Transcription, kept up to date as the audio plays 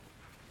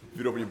If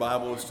you'd open your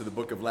Bibles to the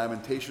book of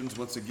Lamentations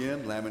once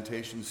again,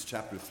 Lamentations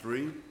chapter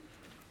 3.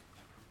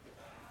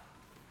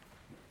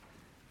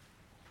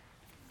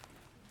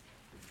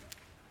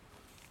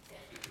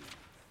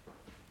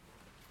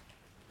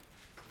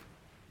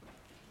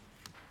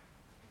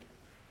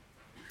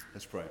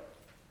 Let's pray.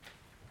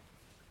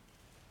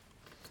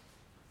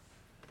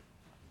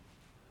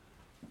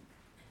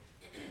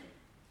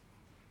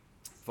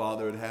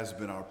 Father, it has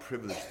been our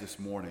privilege this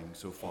morning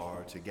so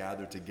far to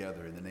gather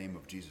together in the name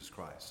of Jesus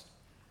Christ.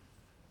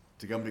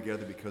 To come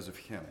together because of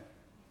him,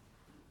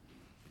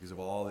 because of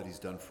all that he's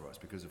done for us,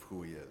 because of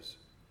who he is.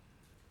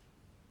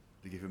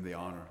 To give him the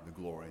honor, the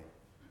glory,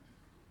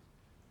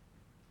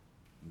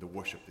 and the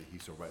worship that he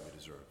so rightly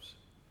deserves.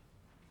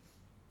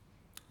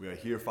 We are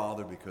here,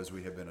 Father, because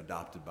we have been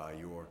adopted by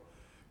your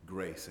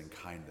grace and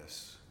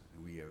kindness,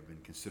 and we have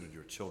been considered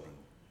your children,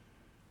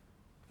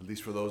 at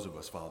least for those of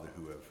us, Father,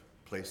 who have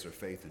placed their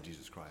faith in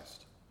Jesus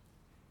Christ.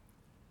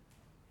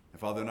 And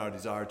Father, in our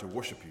desire to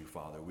worship you,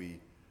 Father, we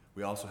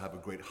also have a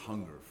great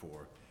hunger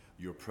for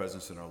your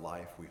presence in our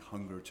life. We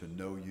hunger to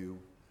know you,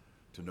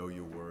 to know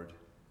your word.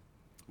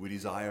 We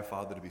desire,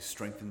 Father, to be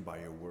strengthened by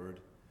your word.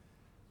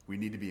 We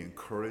need to be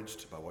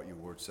encouraged by what your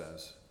word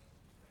says.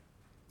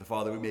 The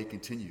Father, we may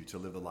continue to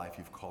live the life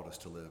you've called us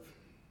to live.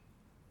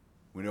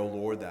 We know,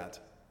 Lord, that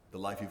the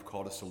life you've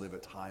called us to live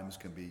at times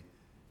can be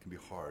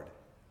hard.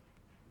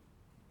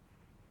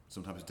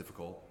 Sometimes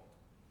difficult,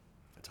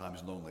 at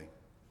times lonely.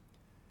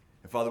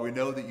 And Father, we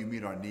know that you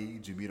meet our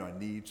needs. You meet our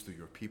needs through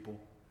your people.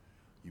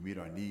 You meet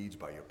our needs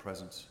by your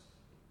presence.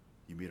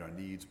 You meet our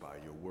needs by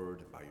your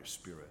word, by your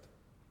spirit.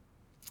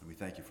 And we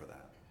thank you for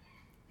that.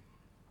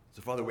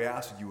 So Father, we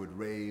ask that you would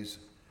raise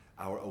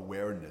our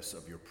awareness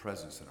of your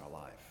presence in our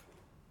life.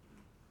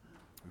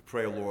 We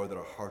pray, Lord, that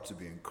our hearts would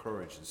be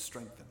encouraged and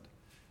strengthened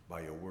by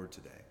your word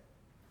today.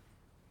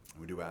 And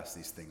we do ask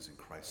these things in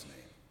Christ's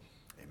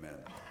name. Amen.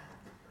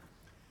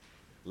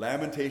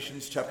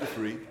 Lamentations chapter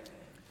 3.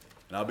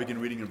 And I'll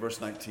begin reading in verse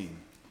 19.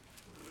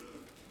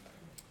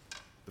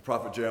 The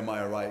prophet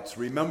Jeremiah writes,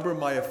 "Remember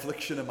my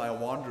affliction and my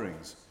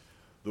wanderings,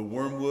 the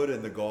wormwood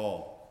and the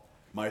gall.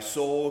 My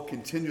soul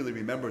continually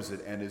remembers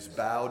it and is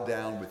bowed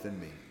down within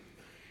me.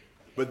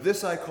 But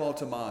this I call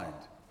to mind,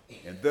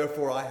 and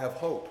therefore I have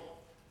hope.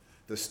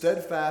 The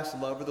steadfast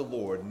love of the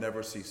Lord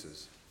never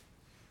ceases.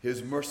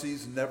 His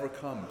mercies never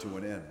come to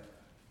an end.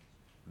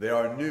 They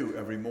are new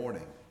every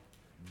morning.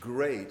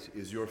 Great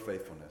is your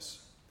faithfulness.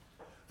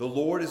 The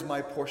Lord is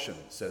my portion,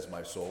 says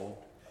my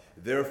soul.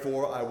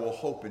 Therefore I will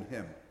hope in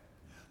him.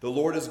 The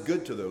Lord is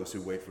good to those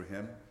who wait for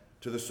him,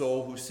 to the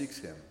soul who seeks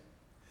him.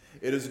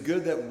 It is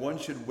good that one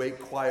should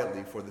wait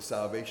quietly for the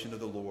salvation of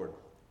the Lord.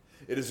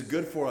 It is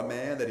good for a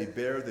man that he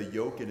bear the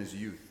yoke in his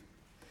youth.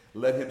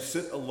 Let him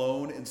sit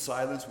alone in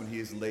silence when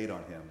he is laid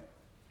on him.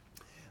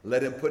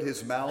 Let him put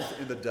his mouth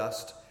in the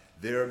dust.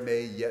 There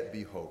may yet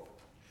be hope.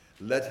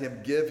 Let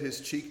him give his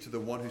cheek to the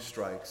one who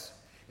strikes,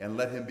 and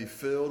let him be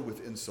filled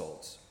with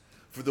insults.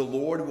 For the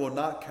Lord will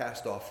not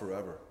cast off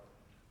forever,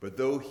 but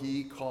though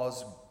he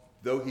cause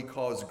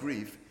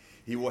grief,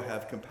 he will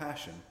have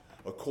compassion,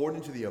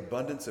 according to the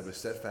abundance of his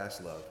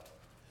steadfast love.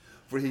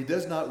 For he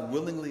does not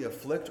willingly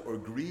afflict or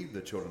grieve the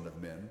children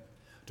of men,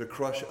 to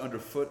crush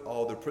underfoot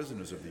all the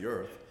prisoners of the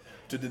earth,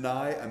 to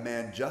deny a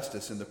man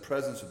justice in the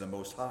presence of the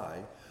Most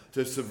High,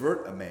 to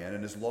subvert a man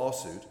in his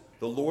lawsuit.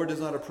 The Lord does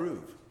not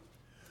approve.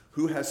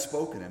 Who has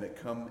spoken and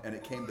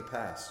it came to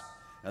pass,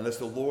 unless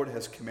the Lord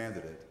has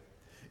commanded it?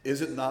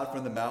 Is it not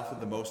from the mouth of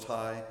the Most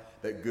High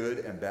that good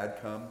and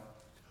bad come?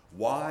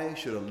 Why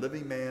should a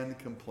living man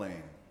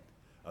complain,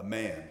 a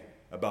man,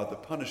 about the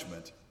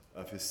punishment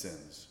of his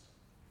sins?"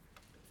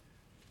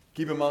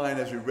 Keep in mind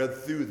as we read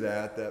through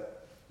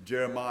that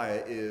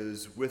Jeremiah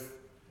is with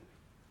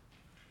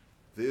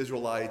the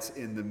Israelites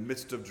in the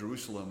midst of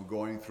Jerusalem,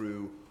 going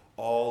through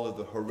all of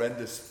the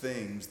horrendous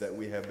things that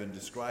we have been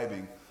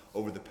describing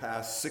over the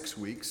past 6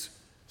 weeks,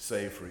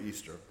 save for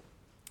Easter.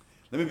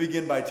 Let me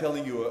begin by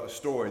telling you a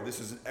story.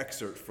 This is an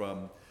excerpt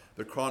from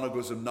the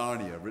Chronicles of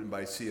Narnia, written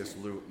by C.S.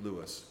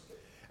 Lewis.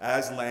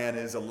 Aslan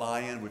is a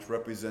lion which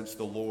represents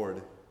the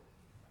Lord.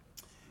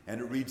 And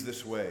it reads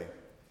this way: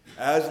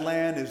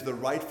 Aslan is the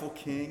rightful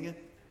king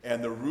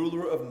and the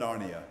ruler of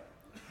Narnia,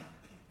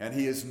 and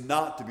he is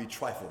not to be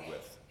trifled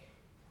with.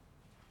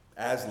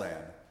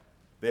 Aslan,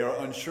 they are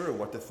unsure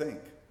what to think.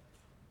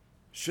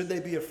 Should they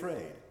be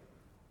afraid?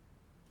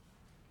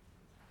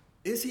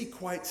 Is he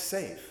quite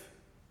safe?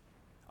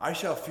 I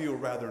shall feel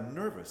rather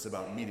nervous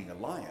about meeting a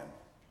lion,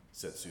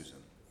 said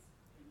Susan.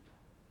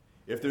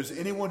 If there's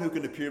anyone who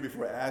can appear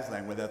before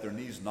Aslan without their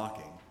knees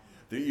knocking,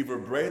 they're either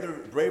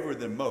braver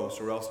than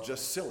most or else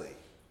just silly,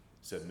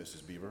 said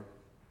Mrs. Beaver.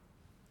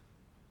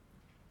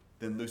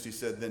 Then Lucy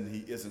said, then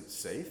he isn't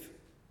safe?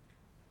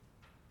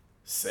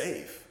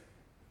 Safe?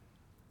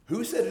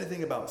 Who said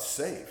anything about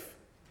safe?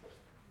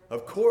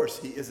 Of course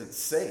he isn't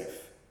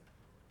safe,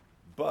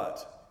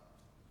 but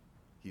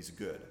he's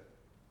good.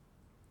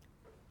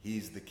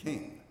 He's the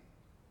king,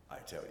 I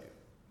tell you.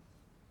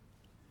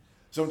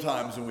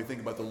 Sometimes when we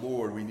think about the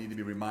Lord, we need to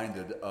be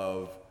reminded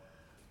of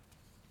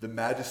the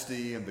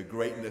majesty and the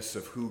greatness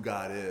of who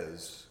God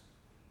is,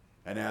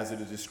 and as it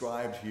is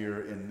described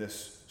here in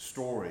this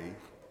story,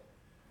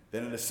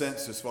 then in a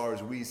sense, as far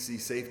as we see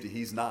safety,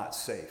 he's not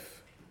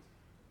safe.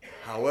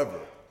 However,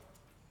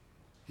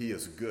 he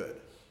is good.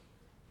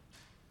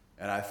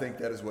 And I think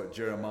that is what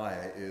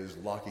Jeremiah is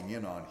locking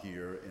in on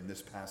here in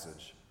this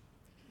passage.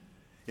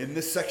 In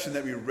this section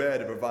that we read,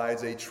 it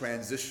provides a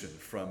transition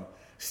from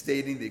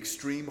stating the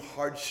extreme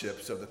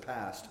hardships of the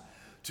past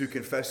to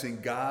confessing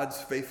God's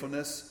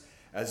faithfulness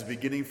as a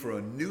beginning for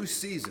a new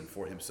season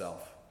for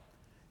himself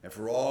and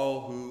for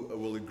all who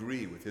will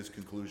agree with his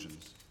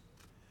conclusions.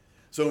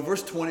 So in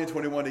verse 20 and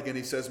 21 again,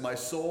 he says, "My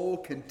soul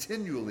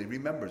continually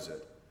remembers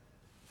it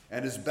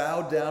and is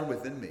bowed down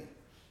within me.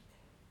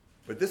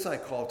 But this I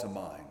call to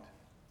mind,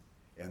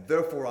 and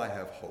therefore I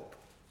have hope."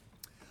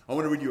 I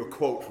want to read you a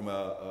quote from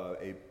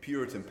a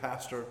Puritan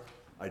pastor.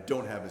 I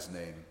don't have his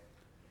name,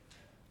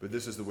 but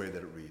this is the way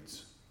that it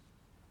reads.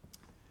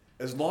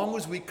 "As long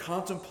as we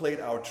contemplate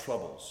our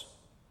troubles,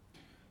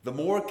 the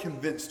more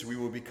convinced we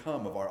will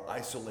become of our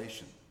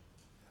isolation,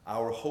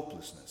 our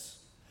hopelessness,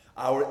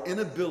 our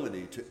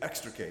inability to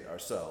extricate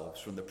ourselves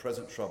from the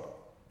present trouble.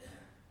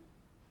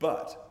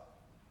 But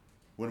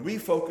when we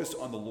focus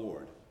on the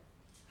Lord,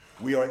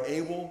 we are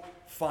able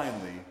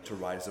finally to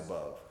rise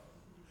above,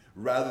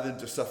 rather than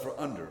to suffer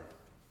under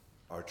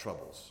our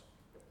troubles."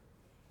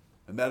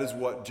 And that is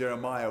what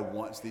Jeremiah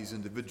wants these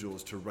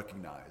individuals to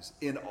recognize.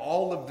 In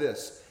all of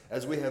this,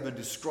 as we have been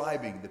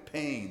describing the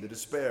pain, the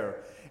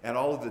despair, and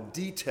all of the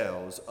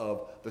details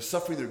of the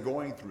suffering they're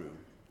going through,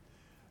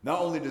 not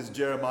only does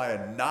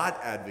Jeremiah not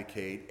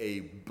advocate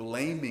a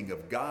blaming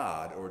of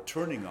God or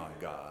turning on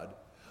God,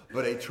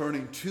 but a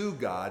turning to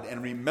God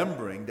and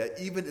remembering that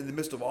even in the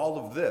midst of all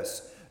of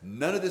this,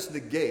 none of this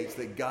negates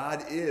that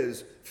God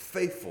is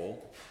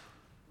faithful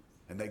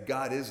and that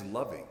God is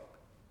loving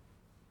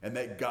and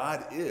that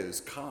God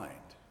is kind.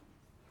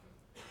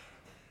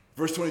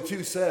 Verse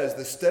 22 says,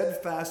 "The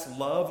steadfast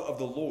love of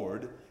the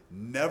Lord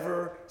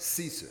never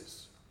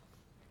ceases."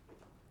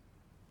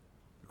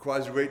 It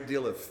requires a great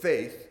deal of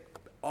faith,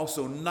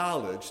 also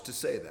knowledge to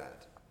say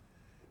that.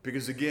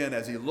 Because again,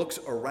 as he looks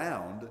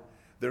around,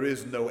 there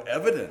is no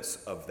evidence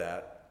of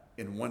that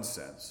in one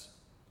sense.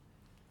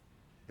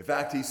 In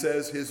fact, he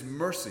says his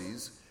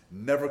mercies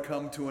never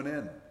come to an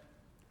end.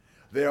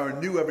 They are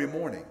new every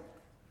morning.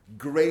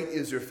 Great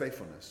is your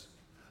faithfulness.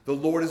 The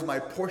Lord is my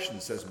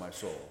portion, says my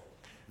soul.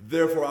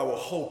 Therefore I will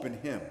hope in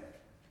him.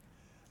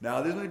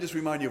 Now, let me just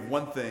remind you of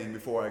one thing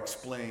before I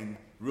explain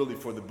really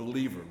for the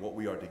believer what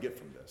we are to get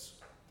from this.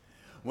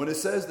 When it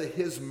says that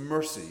his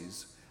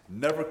mercies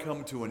never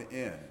come to an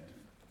end,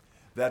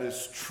 that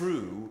is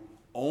true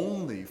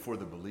only for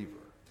the believer.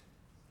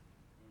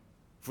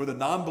 For the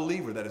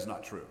non-believer, that is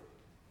not true.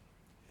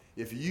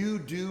 If you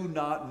do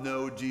not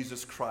know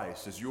Jesus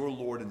Christ as your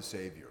Lord and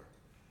Savior,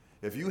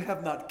 if you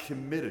have not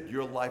committed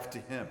your life to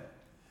him,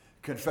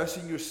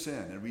 confessing your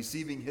sin and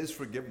receiving his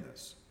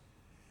forgiveness,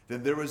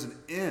 then there is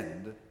an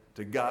end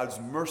to God's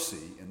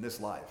mercy in this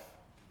life.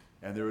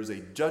 And there is a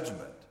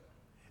judgment.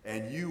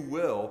 And you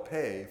will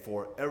pay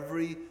for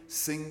every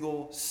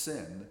single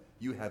sin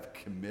you have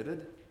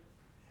committed,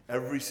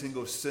 every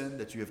single sin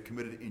that you have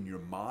committed in your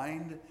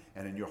mind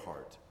and in your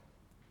heart.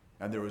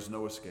 And there is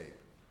no escape.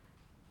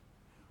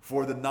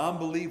 For the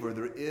non-believer,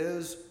 there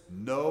is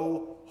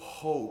no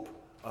hope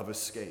of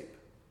escape,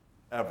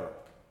 ever.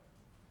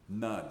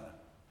 None.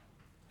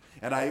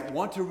 And I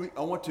want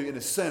to, in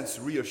a sense,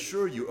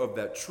 reassure you of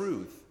that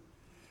truth,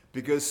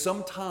 because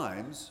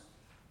sometimes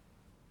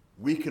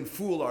we can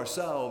fool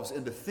ourselves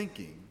into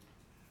thinking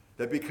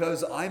that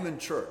because I'm in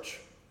church,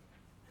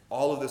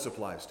 all of this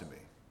applies to me.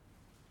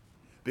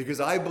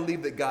 Because I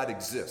believe that God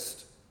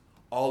exists,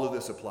 all of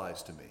this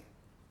applies to me.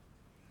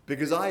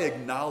 Because I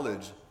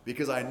acknowledge,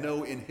 because I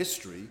know in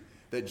history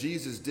that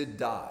Jesus did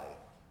die,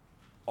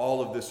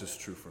 all of this is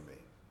true for me.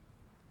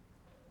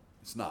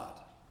 It's not.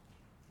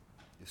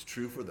 It's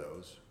true for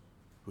those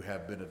who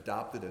have been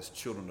adopted as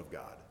children of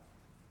God.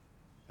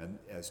 And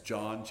as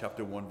John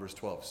chapter 1 verse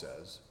 12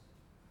 says,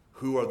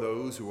 who are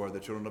those who are the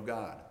children of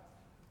God?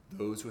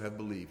 Those who have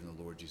believed in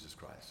the Lord Jesus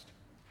Christ.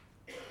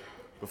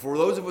 But for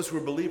those of us who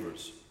are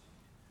believers,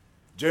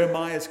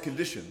 Jeremiah's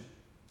condition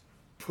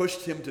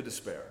pushed him to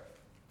despair.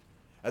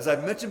 As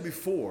I've mentioned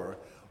before,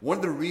 one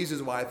of the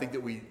reasons why I think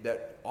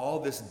that all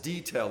this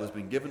detail has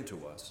been given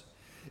to us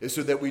is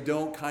so that we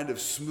don't kind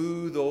of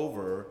smooth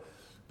over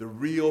the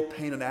real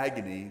pain and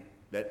agony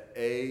that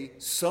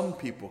some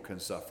people can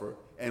suffer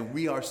and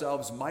we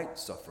ourselves might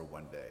suffer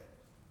one day,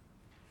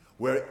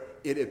 where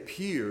it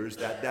appears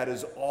that that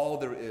is all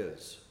there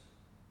is.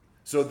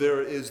 So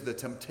there is the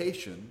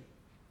temptation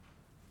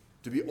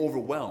to be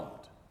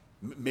overwhelmed,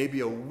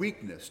 maybe a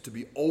weakness to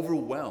be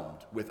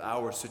overwhelmed with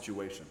our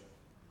situation.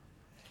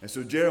 And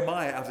so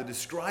Jeremiah, after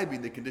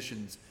describing the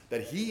conditions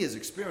that he is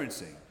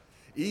experiencing,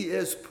 he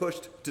is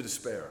pushed to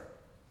despair.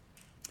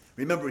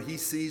 Remember, he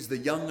sees the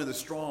young and the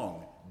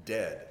strong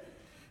dead.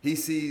 He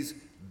sees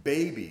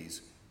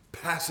babies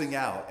passing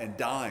out and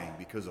dying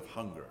because of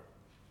hunger.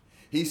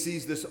 He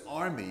sees this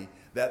army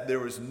that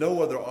there is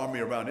no other army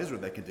around Israel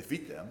that can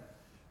defeat them,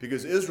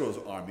 because Israel's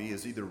army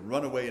has either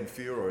run away in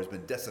fear or has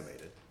been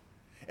decimated.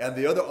 And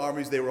the other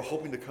armies they were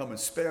hoping to come and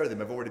spare them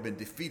have already been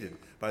defeated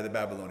by the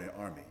Babylonian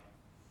army.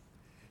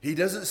 He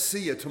doesn't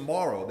see a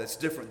tomorrow that's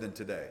different than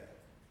today.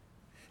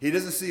 He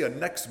doesn't see a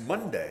next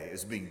Monday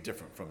as being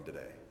different from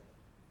today.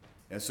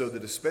 And so the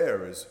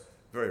despair is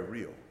very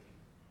real.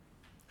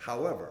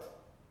 However,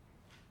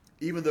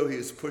 even though he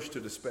is pushed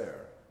to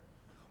despair,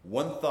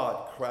 one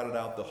thought crowded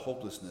out the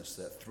hopelessness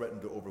that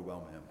threatened to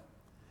overwhelm him.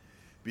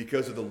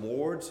 Because of the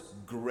Lord's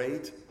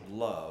great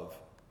love,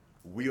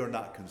 we are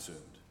not consumed.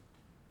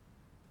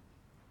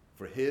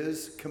 For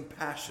his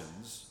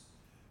compassions,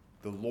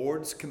 the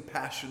Lord's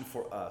compassion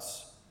for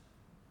us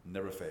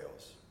never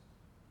fails.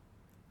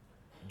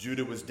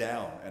 Judah was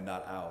down and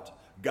not out.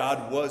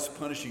 God was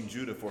punishing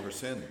Judah for her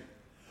sin,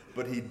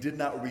 but he did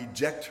not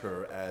reject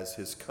her as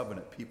his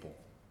covenant people.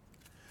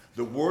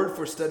 The word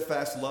for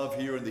steadfast love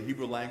here in the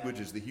Hebrew language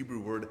is the Hebrew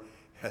word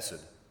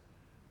hesed.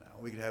 Now,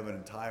 we could have an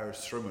entire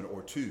sermon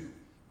or two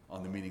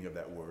on the meaning of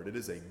that word. It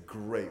is a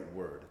great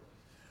word.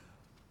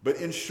 But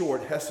in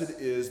short, hesed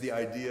is the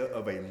idea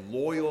of a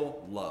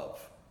loyal love.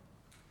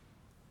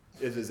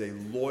 It is a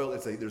loyal,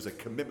 there's a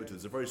commitment to it.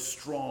 It's a very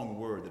strong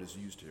word that is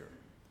used here.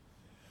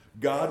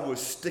 God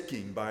was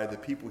sticking by the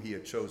people he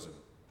had chosen.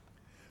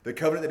 The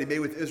covenant that he made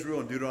with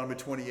Israel in Deuteronomy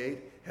 28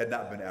 had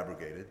not been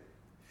abrogated.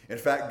 In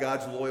fact,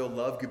 God's loyal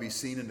love could be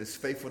seen in his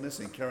faithfulness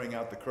in carrying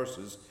out the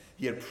curses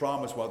he had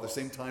promised while at the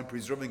same time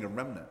preserving a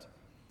remnant.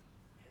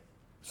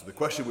 So the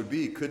question would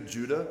be, could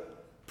Judah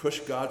push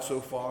God so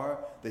far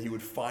that he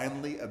would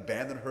finally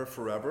abandon her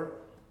forever?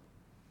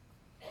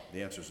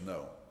 The answer is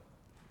no.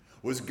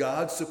 Was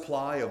God's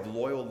supply of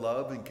loyal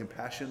love and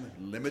compassion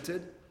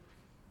limited?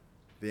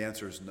 The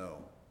answer is no.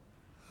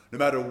 No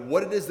matter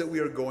what it is that we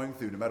are going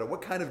through, no matter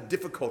what kind of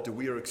difficulty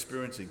we are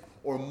experiencing,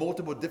 or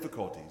multiple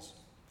difficulties,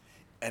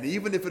 and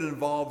even if it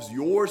involves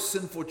your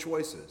sinful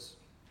choices,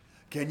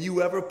 can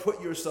you ever put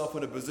yourself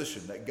in a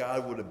position that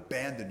God would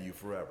abandon you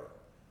forever?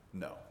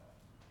 No.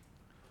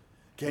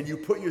 Can you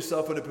put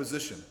yourself in a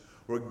position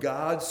where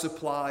God's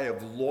supply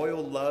of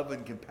loyal love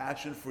and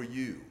compassion for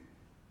you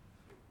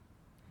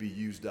be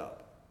used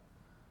up?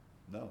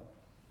 No,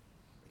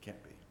 it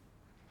can't be.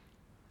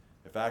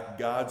 In fact,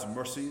 God's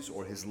mercies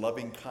or his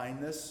loving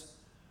kindness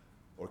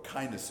or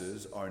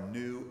kindnesses are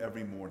new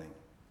every morning.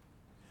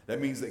 That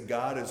means that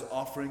God is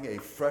offering a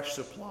fresh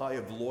supply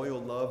of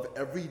loyal love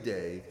every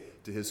day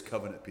to his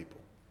covenant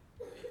people.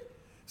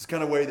 It's the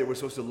kind of way that we're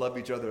supposed to love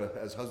each other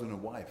as husband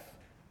and wife.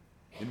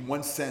 In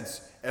one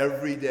sense,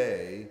 every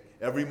day,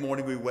 every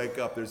morning we wake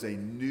up, there's a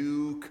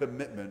new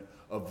commitment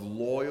of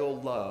loyal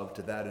love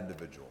to that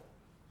individual.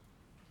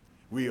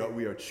 We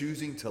are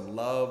choosing to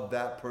love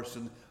that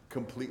person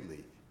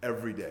completely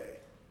every day.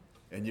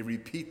 And you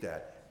repeat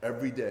that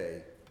every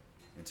day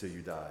until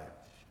you die.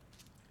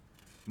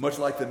 Much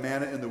like the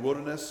manna in the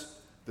wilderness,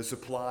 the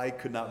supply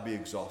could not be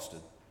exhausted.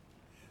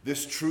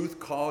 This truth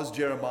caused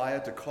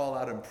Jeremiah to call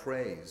out in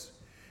praise.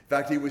 In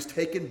fact, he was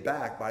taken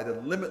back by the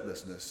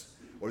limitlessness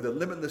or the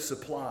limitless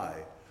supply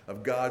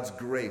of God's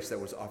grace that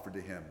was offered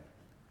to him.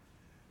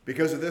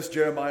 Because of this,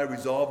 Jeremiah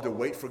resolved to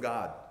wait for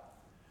God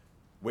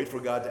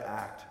to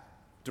act,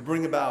 to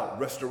bring about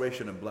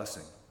restoration and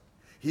blessing.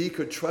 He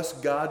could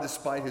trust God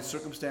despite his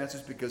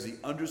circumstances because he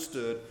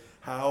understood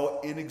how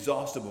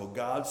inexhaustible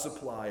God's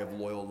supply of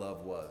loyal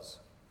love was.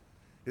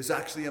 It's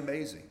actually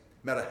amazing.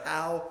 No matter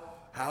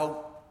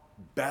how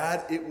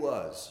bad it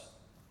was,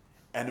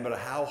 and no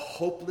matter how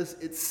hopeless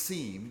it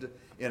seemed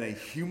in a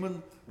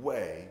human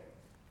way,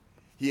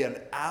 he had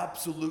an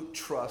absolute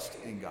trust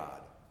in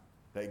God,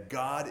 that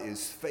God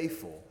is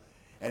faithful.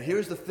 And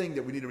here's the thing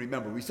that we need to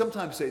remember. We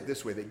sometimes say it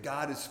this way, that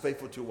God is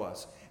faithful to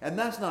us. And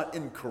that's not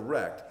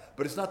incorrect,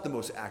 but it's not the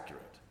most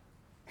accurate.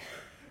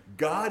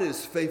 God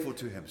is faithful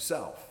to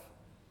himself.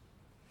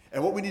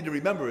 And what we need to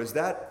remember is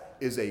that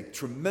is a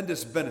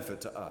tremendous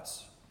benefit to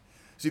us.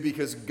 See,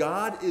 because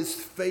God is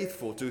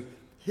faithful to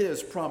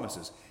his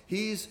promises.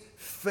 He's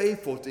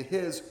faithful to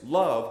his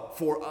love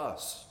for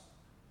us.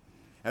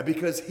 And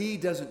because he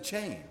doesn't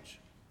change,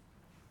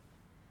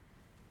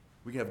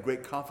 we can have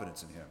great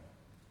confidence in him.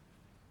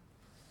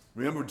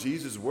 Remember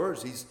Jesus'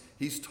 words.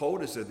 He's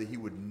told us that he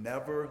would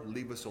never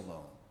leave us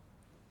alone.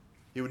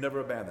 He would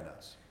never abandon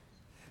us.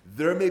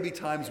 There may be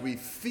times we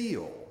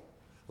feel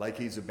like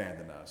he's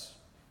abandoned us,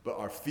 but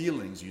our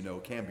feelings,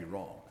 can be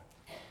wrong.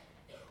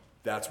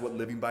 That's what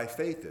living by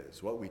faith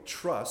is. What we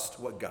trust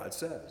what God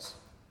says.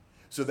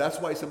 So that's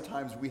why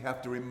sometimes we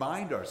have to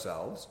remind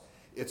ourselves,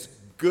 it's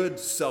good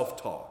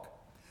self-talk,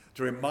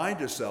 to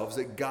remind ourselves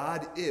that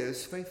God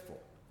is faithful.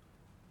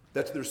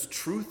 That there's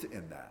truth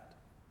in that.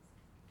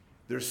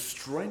 There's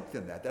strength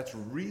in that. That's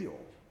real.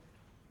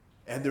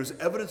 And there's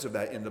evidence of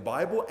that in the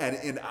Bible and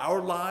in our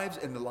lives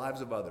and the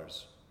lives of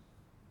others.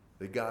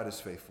 That God is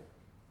faithful.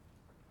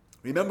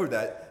 Remember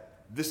that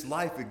this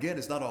life, again,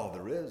 is not all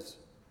there is.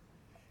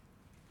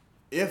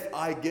 If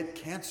I get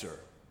cancer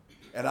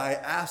and I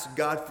ask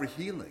God for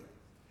healing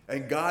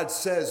and God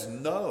says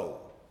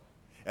no,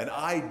 and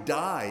I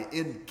die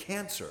in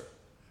cancer,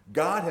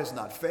 God has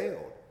not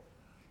failed.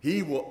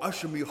 He will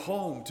usher me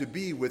home to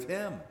be with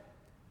him.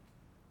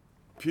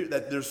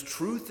 That there's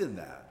truth in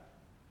that.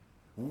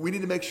 We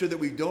need to make sure that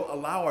we don't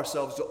allow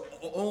ourselves to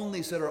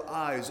only set our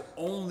eyes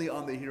only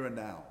on the here and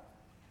now.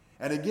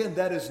 And again,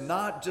 that is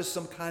not just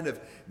some kind of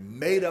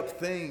made up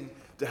thing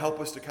to help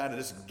us to kind of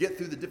just get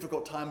through the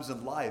difficult times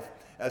in life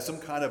as some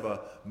kind of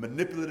a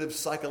manipulative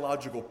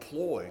psychological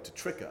ploy to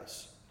trick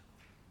us.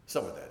 That's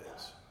not what that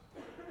is.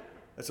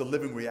 That's a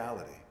living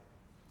reality.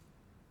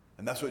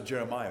 And that's what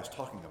Jeremiah is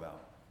talking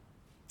about.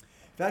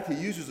 In fact, he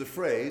uses a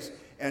phrase,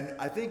 and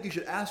I think you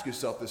should ask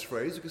yourself this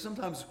phrase, because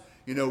sometimes,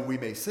 we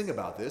may sing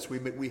about this,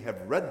 we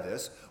have read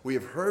this, we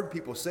have heard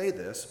people say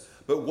this,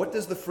 but what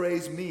does the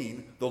phrase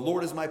mean, the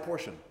Lord is my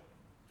portion?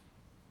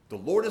 The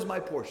Lord is my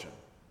portion.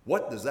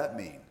 What does that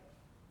mean?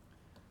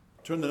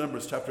 Turn to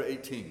Numbers chapter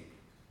 18.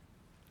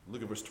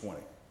 Look at verse 20.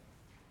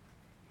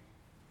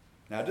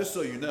 Now, just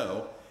so you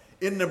know,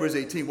 in Numbers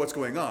 18, what's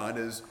going on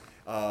is,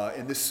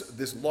 in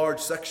this large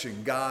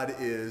section, God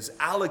is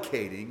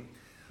allocating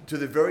to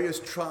the various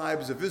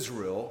tribes of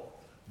Israel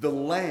the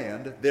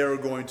land they're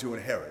going to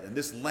inherit. And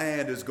this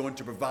land is going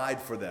to provide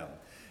for them.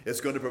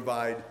 It's going to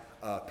provide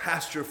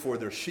pasture for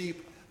their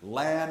sheep,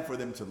 land for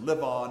them to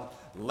live on,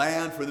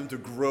 land for them to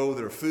grow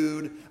their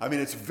food. I mean,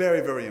 it's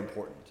very, very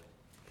important.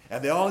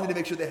 And they all need to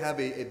make sure they have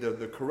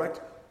the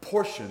correct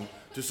portion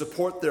to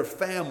support their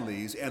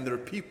families and their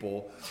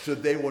people so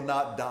they will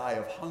not die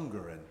of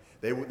hunger and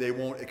they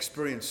won't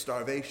experience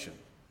starvation.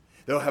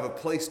 They'll have a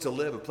place to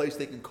live, a place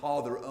they can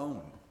call their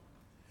own.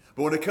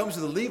 But when it comes to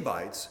the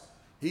Levites,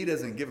 he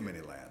doesn't give them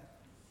any land.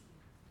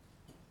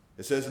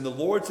 It says, and the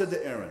Lord said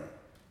to Aaron,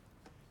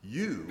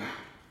 you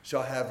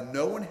shall have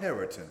no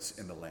inheritance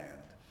in the land,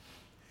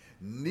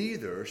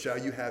 neither shall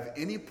you have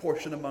any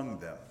portion among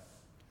them.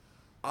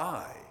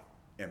 I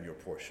am your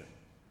portion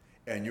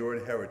and your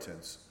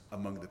inheritance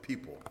among the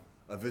people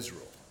of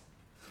Israel.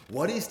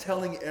 What he's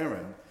telling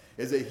Aaron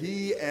is that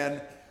he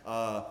and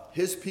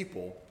his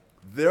people,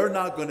 they're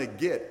not going to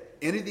get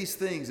any of these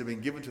things that have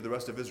been given to the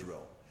rest of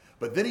Israel.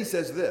 But then he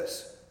says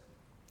this,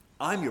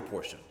 I'm your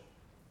portion.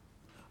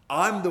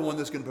 I'm the one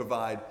that's going to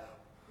provide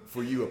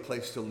for you a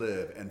place to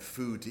live and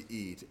food to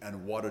eat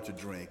and water to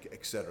drink,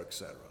 etc.,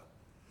 etc.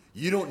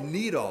 You don't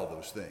need all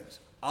those things.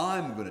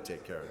 I'm going to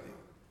take care of you.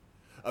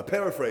 A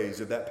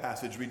paraphrase of that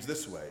passage reads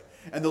this way,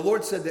 and the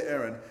Lord said to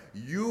Aaron,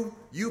 you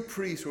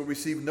priests will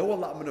receive no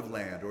allotment of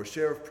land or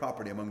share of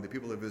property among the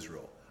people of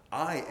Israel.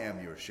 I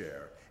am your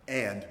share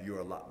and your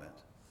allotment.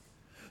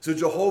 So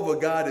Jehovah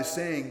God is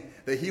saying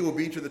that he will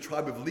be to the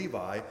tribe of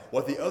Levi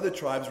what the other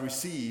tribes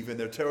receive in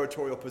their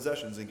territorial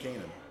possessions in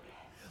Canaan.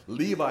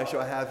 Levi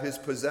shall have his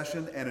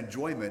possession and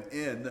enjoyment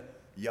in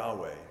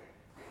Yahweh.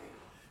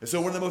 And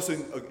so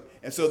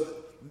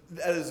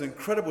that is an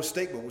incredible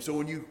statement. So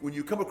when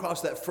you come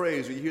across that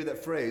phrase or you hear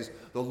that phrase,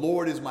 the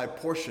Lord is my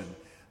portion,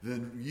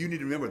 then you need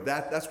to remember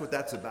that's what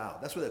that's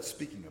about. That's what that's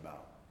speaking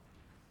about.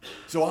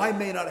 So I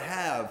may not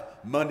have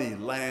money,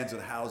 lands,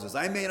 and houses.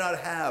 I may not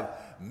have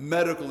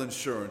medical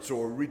insurance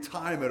or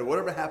retirement or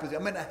whatever happens. I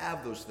may not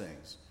have those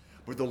things.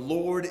 But the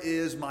Lord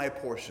is my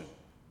portion.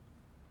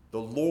 The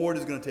Lord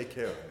is going to take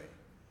care of me.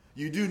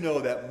 You do know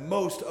that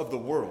most of the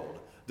world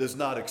does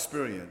not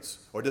experience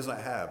or does not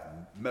have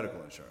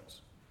medical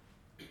insurance.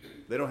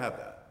 They don't have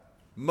that.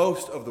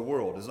 Most of the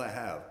world does not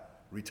have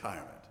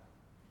retirement.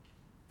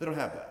 They don't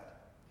have that.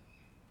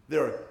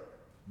 There are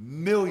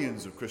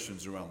millions of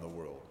Christians around the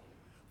world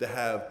that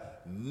have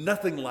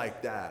nothing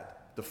like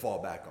that to fall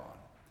back on.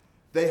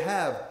 They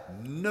have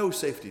no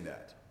safety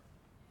net,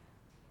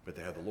 but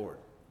they have the Lord.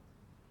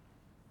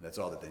 That's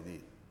all that they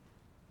need.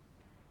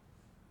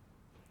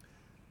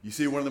 You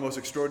see, one of the most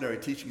extraordinary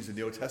teachings in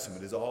the Old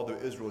Testament is although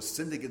Israel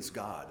sinned against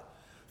God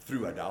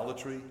through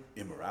idolatry,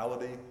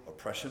 immorality,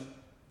 oppression,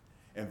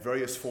 and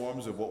various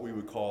forms of what we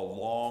would call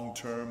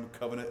long-term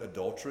covenant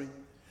adultery,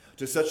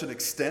 to such an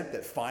extent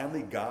that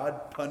finally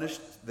God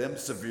punished them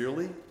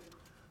severely,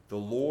 the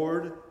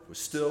Lord was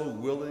still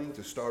willing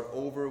to start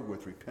over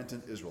with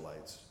repentant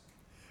Israelites.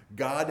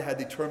 God had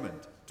determined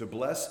to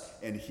bless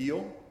and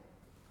heal,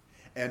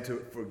 and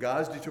for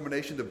God's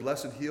determination to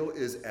bless and heal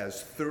is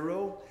as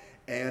thorough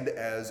and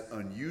as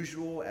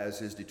unusual as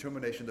his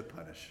determination to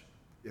punish,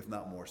 if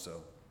not more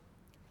so.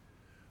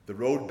 The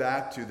road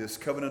back to this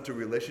covenantal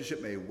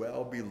relationship may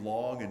well be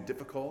long and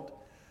difficult,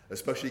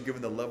 especially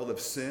given the level of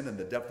sin and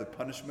the depth of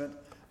punishment.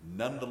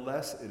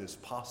 Nonetheless, it is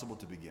possible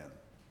to begin.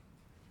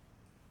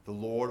 The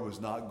Lord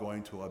was not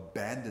going to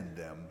abandon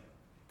them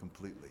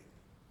completely.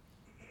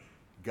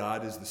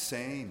 God is the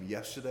same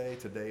yesterday,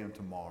 today, and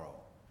tomorrow.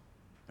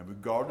 And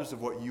regardless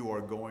of what you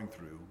are going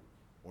through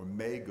or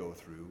may go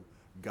through,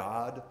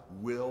 God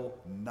will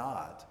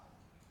not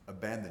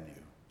abandon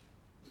you.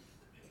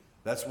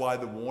 That's why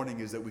the warning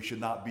is that we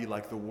should not be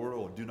like the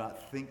world. Do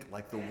not think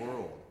like the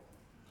world.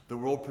 The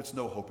world puts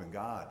no hope in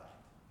God.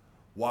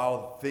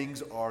 While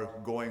things are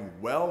going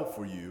well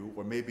for you,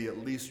 or maybe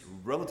at least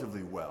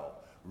relatively well,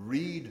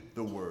 read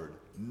the Word,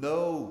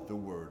 know the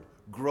Word,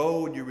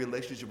 grow in your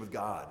relationship with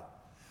God,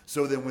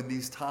 So that when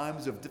these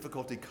times of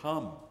difficulty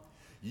come,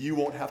 you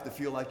won't have to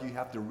feel like you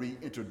have to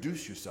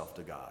reintroduce yourself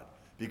to God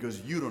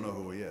because you don't know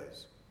who he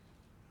is.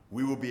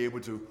 We will be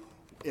able to,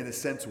 in a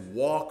sense,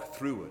 walk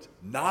through it.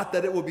 Not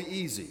that it will be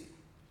easy,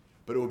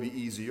 but it will be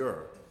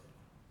easier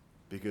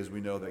because we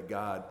know that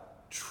God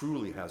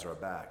truly has our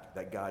back,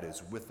 that God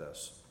is with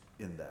us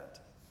in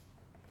that.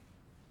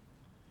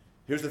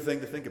 Here's the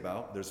thing to think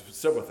about. There's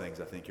several things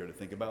I think here to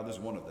think about. There's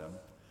one of them.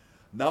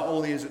 Not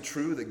only is it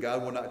true that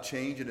God will not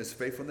change in his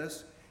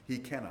faithfulness, he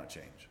cannot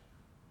change.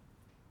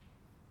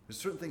 There's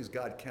certain things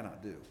God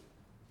cannot do.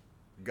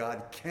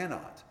 God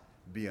cannot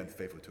be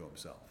unfaithful to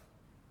himself.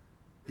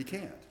 He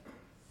can't.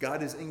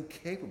 God is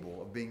incapable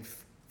of being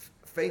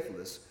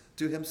faithless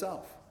to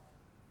himself.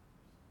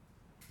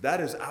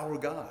 That is our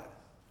God.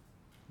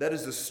 That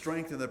is the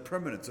strength and the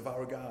permanence of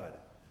our God.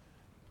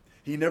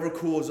 He never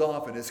cools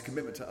off in his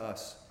commitment to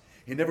us.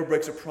 He never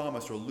breaks a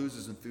promise or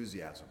loses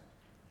enthusiasm.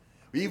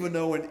 We even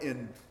know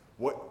in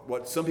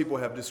what some people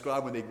have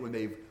described when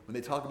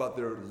they talk about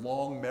their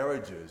long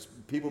marriages,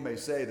 people may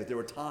say that there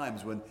were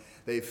times when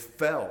they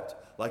felt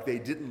like they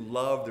didn't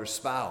love their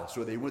spouse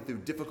or they went through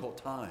difficult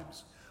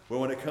times. But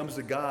when it comes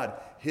to God,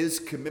 his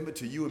commitment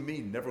to you and me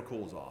never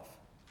cools off.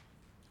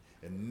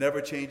 It never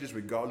changes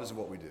regardless of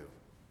what we do.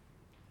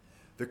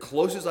 The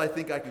closest I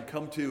think I can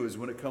come to is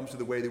when it comes to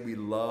the way that we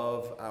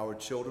love our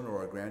children or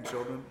our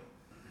grandchildren.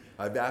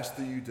 I've asked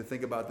you to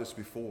think about this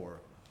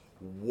before.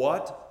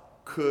 What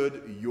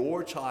could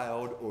your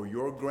child or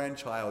your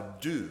grandchild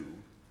do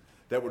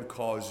that would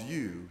cause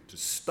you to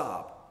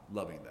stop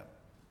loving them?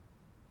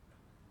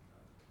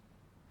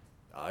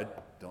 I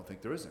don't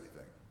think there is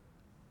anything.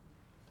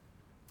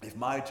 If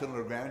my children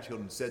or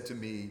grandchildren said to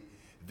me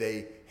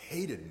they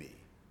hated me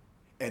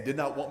and did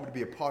not want me to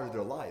be a part of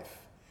their life,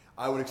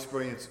 I would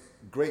experience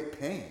great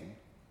pain.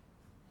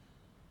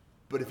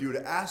 But if you were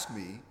to ask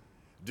me,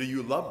 do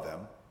you love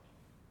them?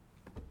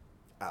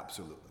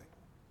 Absolutely.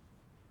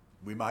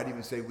 We might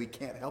even say we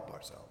can't help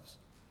ourselves.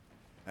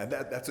 And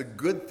that's a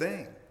good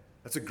thing.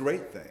 That's a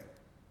great thing.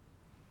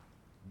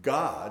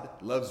 God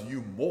loves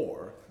you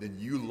more than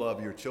you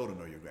love your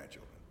children or your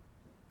grandchildren.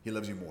 He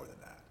loves you more than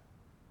that.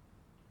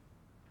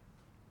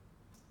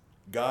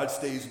 God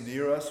stays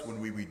near us when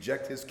we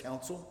reject his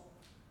counsel.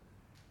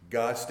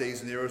 God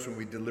stays near us when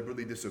we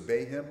deliberately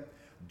disobey him,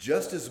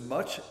 just as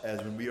much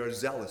as when we are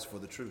zealous for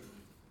the truth.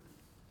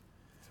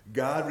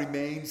 God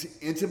remains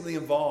intimately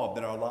involved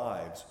in our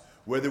lives,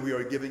 whether we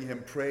are giving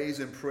him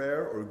praise in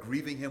prayer or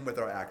grieving him with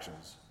our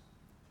actions.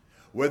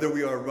 Whether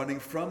we are running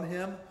from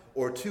him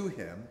or to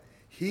him,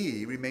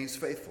 he remains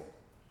faithful.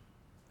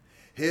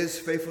 His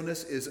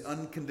faithfulness is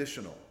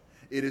unconditional.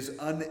 It is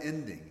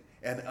unending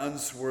and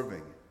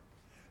unswerving.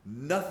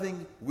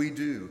 Nothing we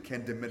do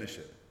can diminish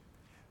it.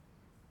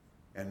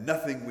 And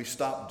nothing we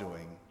stop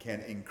doing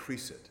can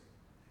increase it.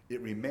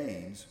 It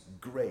remains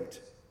great.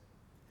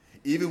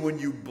 Even when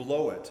you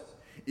blow it,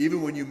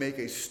 even when you make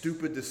a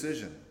stupid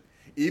decision,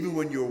 even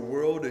when your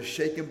world is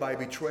shaken by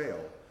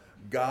betrayal,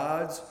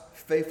 God's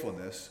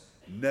faithfulness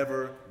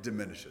never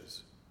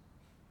diminishes.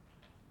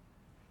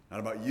 Not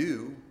about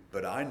you,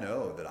 but I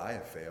know that I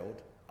have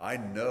failed. I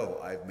know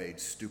I've made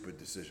stupid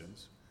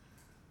decisions.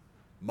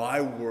 My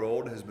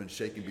world has been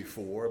shaken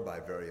before by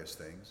various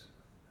things.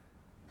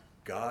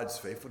 God's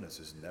faithfulness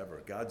is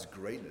never, God's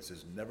greatness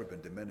has never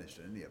been diminished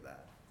in any of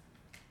that.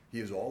 He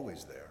is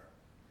always there.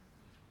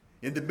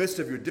 In the midst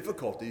of your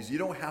difficulties, you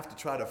don't have to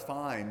try to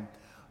find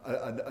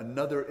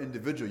another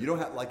individual. You don't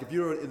have, like if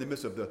you're in the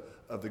midst of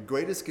the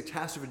greatest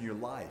catastrophe in your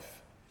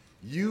life,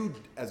 you,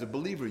 as a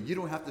believer, you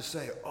don't have to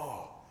say,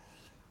 oh,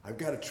 I've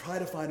got to try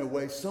to find a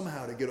way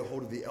somehow to get a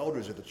hold of the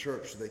elders of the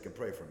church so they can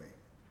pray for me.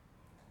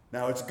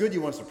 Now, it's good he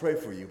wants to pray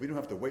for you, but you don't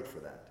have to wait for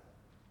that.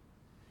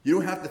 You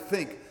don't have to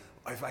think,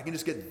 if I can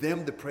just get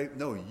them to pray.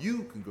 No,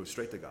 you can go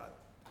straight to God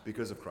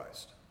because of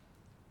Christ.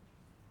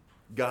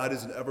 God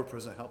is an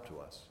ever-present help to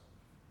us.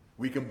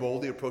 We can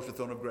boldly approach the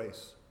throne of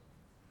grace.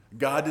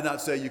 God did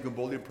not say you can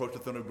boldly approach the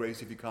throne of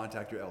grace if you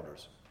contact your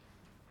elders.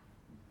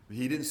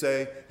 He didn't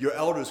say your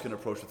elders can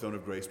approach the throne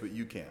of grace, but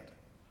you can't.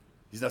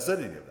 He's not said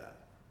any of that.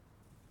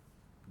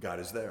 God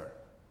is there.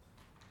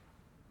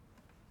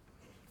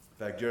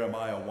 In fact,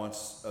 Jeremiah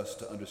wants us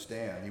to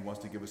understand. He wants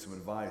to give us some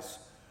advice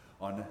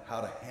on how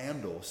to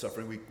handle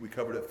suffering. We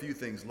covered a few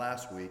things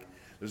last week.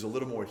 There's a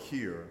little more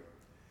here.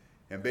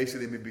 And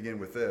basically, let me begin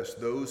with this.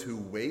 Those who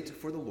wait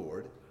for the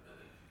Lord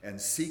and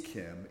seek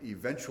him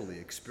eventually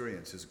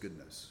experience his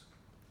goodness.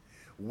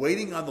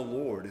 Waiting on the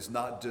Lord is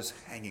not just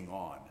hanging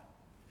on.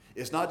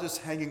 It's not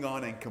just hanging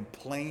on and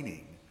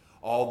complaining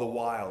all the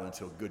while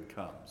until good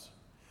comes.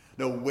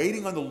 No,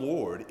 waiting on the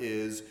Lord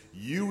is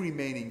you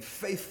remaining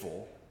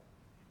faithful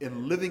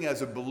in living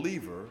as a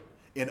believer,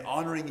 in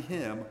honoring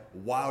him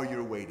while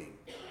you're waiting.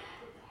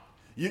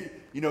 You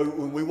know,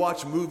 when we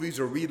watch movies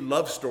or read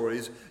love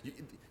stories,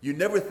 you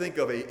never think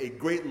of a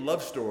great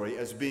love story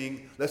as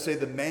being, let's say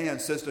the man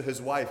says to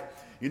his wife,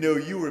 I know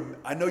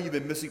you've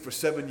been missing for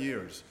 7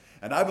 years,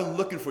 and I've been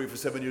looking for you for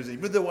 7 years. And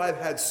even though I've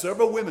had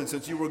several women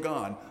since you were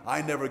gone,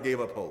 I never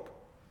gave up hope.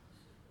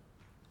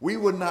 we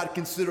would not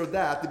consider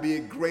that to be a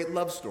great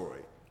love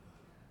story.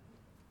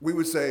 We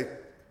would say,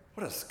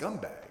 what a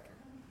scumbag,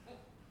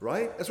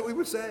 right? That's what we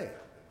would say.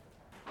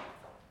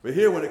 But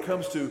here, when it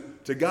comes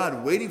to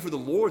God, waiting for the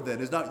Lord then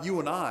is not you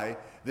and I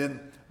then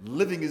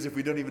living as if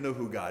we don't even know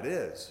who God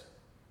is.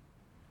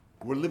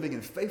 We're living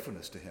in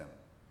faithfulness to him.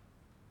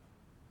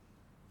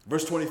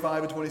 Verse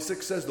 25 and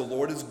 26 says, the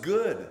Lord is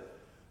good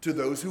to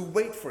those who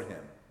wait for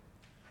him,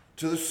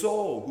 to the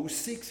soul who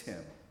seeks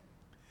him.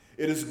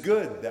 It is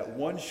good that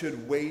one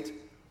should wait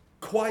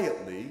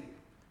quietly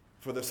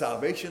for the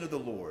salvation of the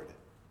Lord.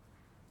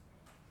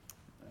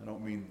 I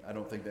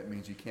don't think that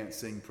means you can't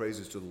sing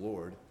praises to the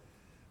Lord,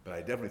 but I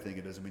definitely think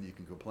it doesn't mean you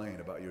can complain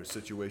about your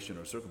situation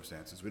or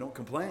circumstances. We don't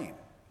complain.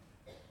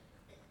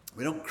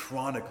 We don't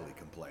chronically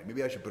complain.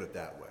 Maybe I should put it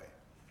that way.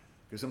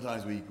 Because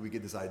sometimes we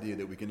get this idea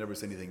that we can never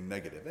say anything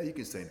negative. Hey, you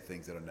can say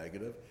things that are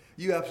negative.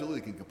 You absolutely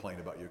can complain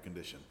about your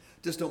condition.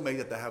 Just don't make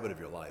that the habit of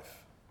your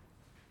life.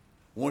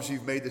 Once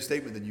you've made the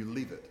statement, then you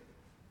leave it.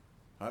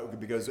 Right?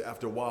 Because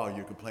after a while,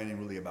 you're complaining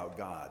really about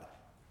God.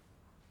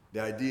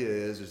 The idea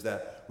is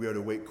that we are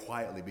to wait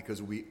quietly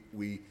because we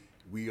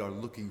are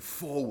looking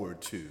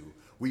forward to,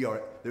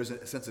 there's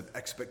a sense of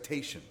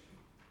expectation.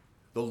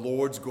 The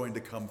Lord's going to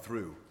come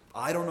through.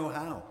 I don't know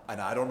how, and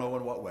I don't know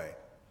in what way,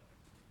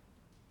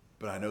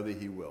 but I know that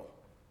he will.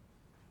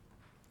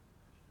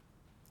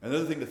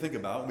 Another thing to think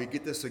about, and we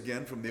get this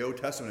again from the Old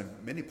Testament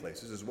in many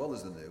places as well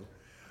as the New,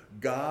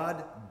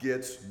 God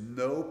gets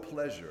no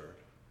pleasure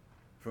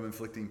from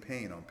inflicting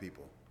pain on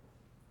people.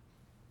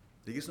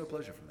 He gets no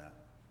pleasure from that.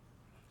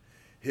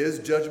 His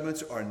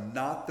judgments are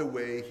not the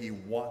way he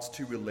wants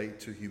to relate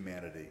to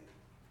humanity,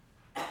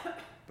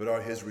 but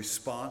are his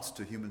response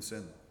to human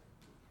sin.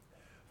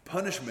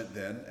 Punishment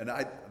then, and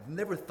I've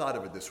never thought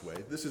of it this way,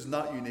 this is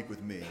not unique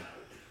with me,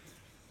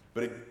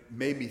 but it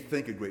made me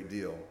think a great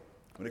deal.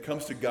 When it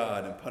comes to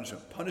God and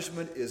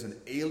punishment is an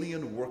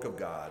alien work of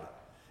God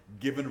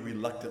given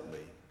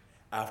reluctantly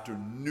after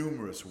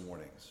numerous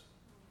warnings.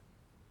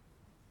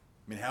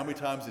 I mean, how many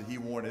times did he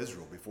warn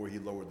Israel before he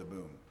lowered the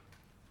boom?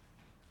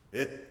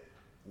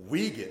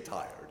 We get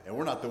tired, and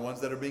we're not the ones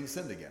that are being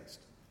sinned against.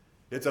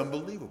 It's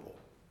unbelievable.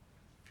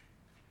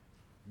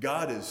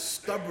 God is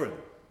stubborn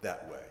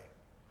that way,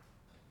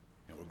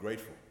 and we're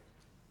grateful.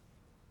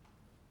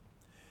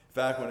 In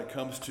fact, when it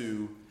comes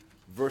to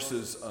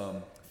verses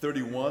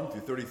 31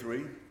 through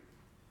 33,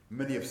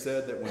 many have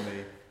said that when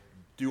they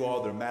do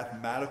all their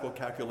mathematical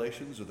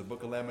calculations of the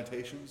book of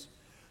Lamentations,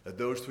 that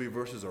those three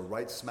verses are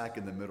right smack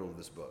in the middle of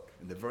this book.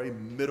 In the very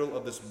middle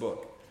of this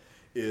book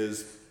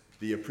is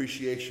the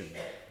appreciation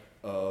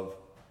of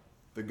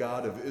the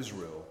God of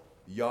Israel,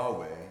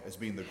 Yahweh, as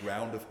being the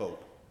ground of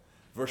hope.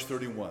 Verse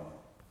 31,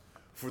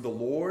 for the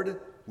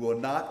Lord will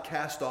not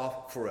cast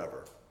off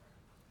forever.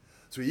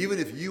 So even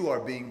if you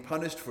are being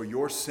punished for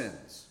your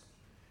sins,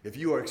 if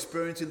you are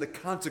experiencing the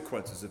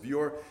consequences of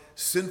your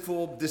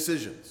sinful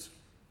decisions,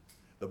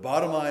 the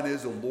bottom line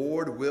is the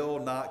Lord will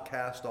not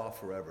cast off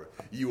forever.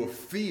 You will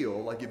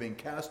feel like you're being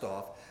cast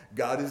off.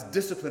 God is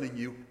disciplining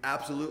you,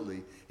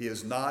 absolutely. He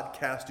has not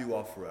cast you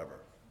off forever.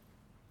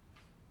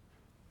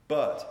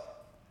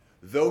 But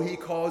though he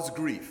caused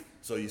grief,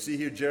 so you see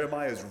here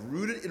Jeremiah is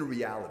rooted in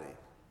reality.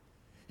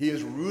 He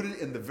is rooted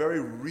in the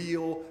very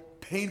real,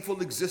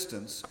 painful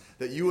existence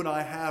that you and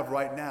I have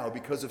right now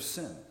because of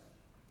sin.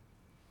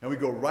 And we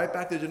go right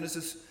back to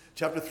Genesis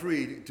chapter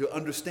 3 to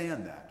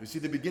understand that, to see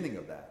the beginning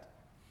of that.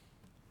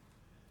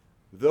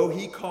 Though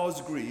he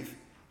caused grief,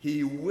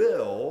 he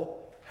will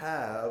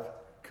have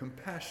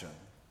compassion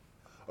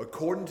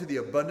according to the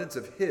abundance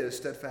of his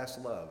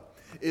steadfast love.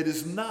 It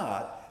is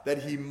not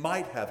that he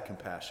might have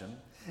compassion,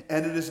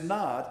 and it is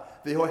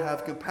not that he'll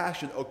have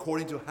compassion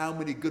according to how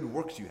many good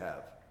works you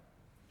have.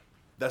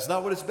 That's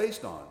not what it's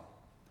based on.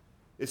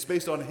 It's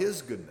based on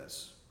his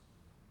goodness.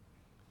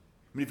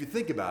 I mean, if you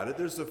think about it,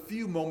 there's a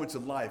few moments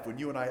in life when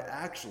you and I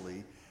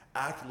actually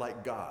act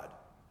like God.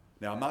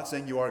 Now, I'm not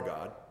saying you are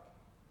God,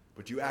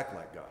 but you act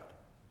like God.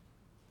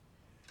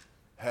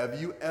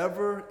 Have you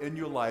ever in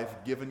your life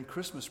given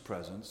Christmas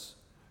presents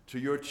to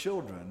your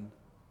children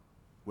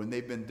when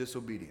they've been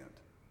disobedient?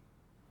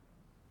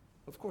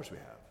 Of course we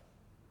have.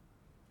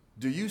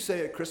 Do you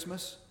say at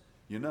Christmas,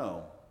 you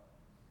know,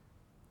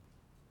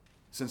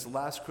 since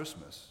last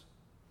Christmas,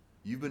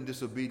 you've been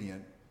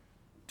disobedient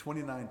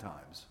 29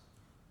 times.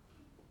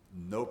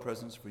 No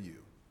presents for you.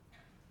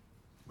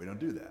 We don't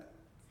do that.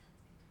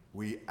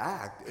 We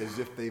act as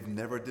if they've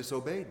never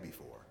disobeyed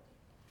before.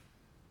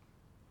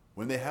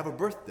 When they have a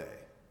birthday,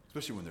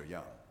 especially when they're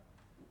young,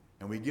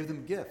 and we give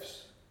them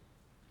gifts,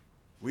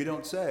 we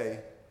don't say,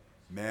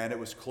 man, it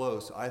was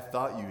close. I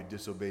thought you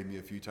disobeyed me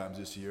a few times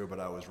this year, but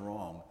I was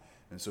wrong.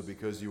 And so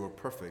because you were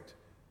perfect,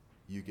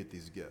 you get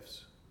these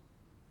gifts.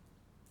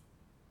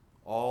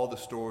 All the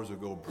stores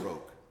would go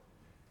broke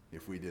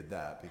if we did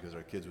that because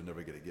our kids would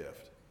never get a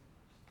gift.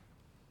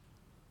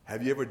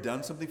 Have you ever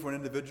done something for an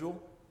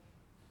individual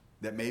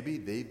that maybe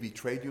they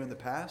betrayed you in the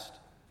past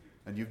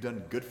and you've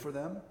done good for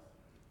them?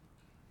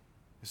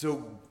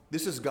 So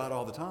this is God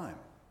all the time.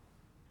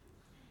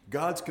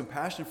 God's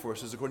compassion for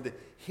us is according to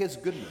his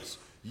goodness.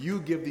 You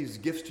give these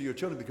gifts to your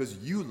children because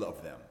you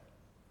love them,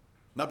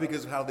 not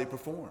because of how they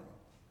perform.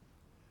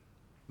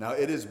 Now,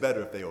 it is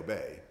better if they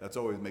obey. That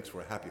always makes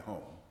for a happy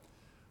home.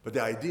 But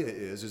the idea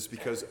is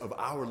because of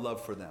our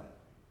love for them.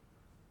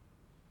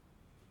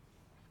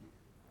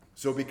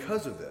 So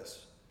because of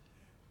this,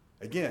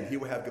 again, he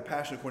will have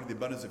compassion according to the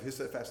abundance of his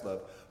steadfast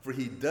love, for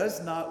he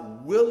does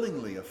not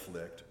willingly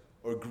afflict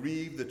or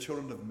grieve the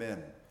children of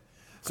men.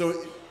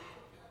 So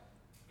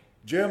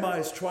Jeremiah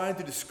is trying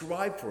to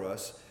describe for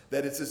us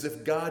that it's as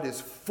if God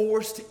is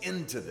forced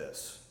into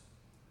this.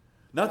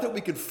 Not that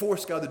we can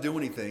force God to do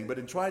anything, but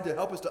in trying to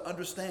help us to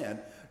understand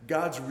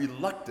God's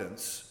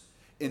reluctance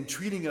in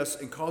treating us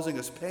and causing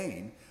us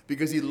pain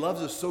because he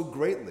loves us so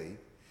greatly,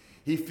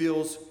 he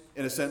feels,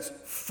 in a sense,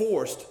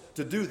 forced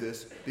to do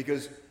this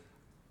because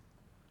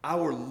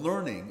our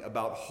learning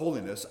about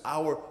holiness,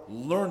 our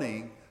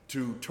learning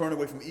to turn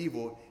away from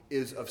evil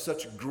is of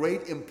such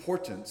great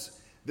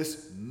importance.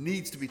 This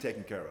needs to be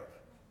taken care of.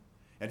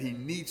 And he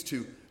needs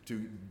to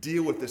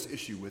deal with this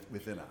issue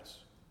within us.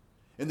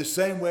 In the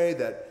same way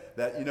that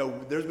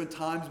there's been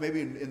times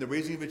maybe in the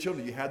raising of your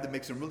children, you had to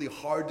make some really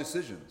hard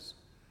decisions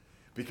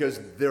because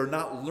they're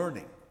not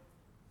learning.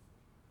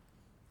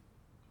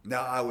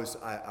 Now, I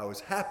was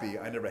happy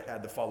I never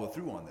had to follow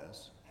through on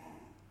this,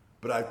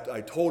 but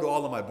I told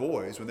all of my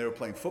boys when they were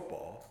playing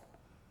football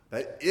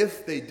that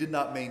if they did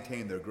not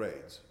maintain their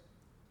grades,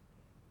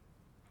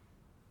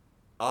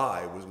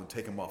 I was going to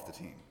take them off the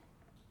team.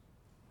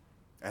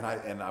 And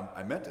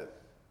I meant it.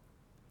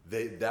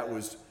 That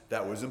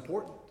was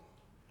important.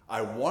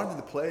 I wanted them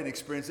to play and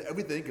experience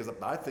everything because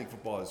I think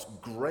football is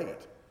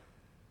great.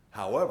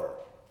 However,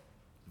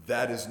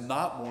 that is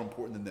not more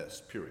important than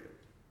this, period.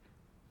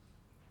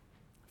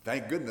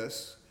 Thank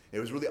goodness, it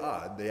was really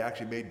odd. They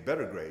actually made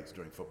better grades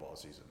during football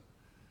season.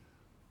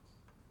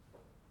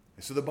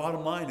 And so the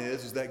bottom line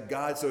is that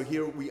God, so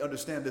here we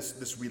understand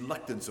this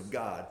reluctance of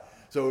God.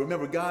 So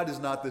remember, God is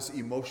not this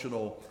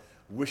emotional,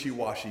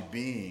 wishy-washy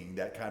being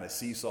that kind of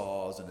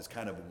seesaws and is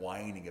kind of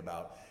whining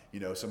about,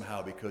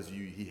 somehow because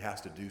he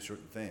has to do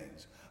certain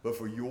things. But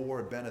for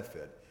your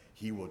benefit,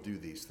 he will do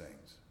these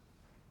things.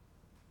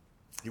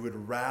 He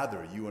would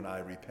rather you and I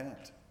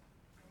repent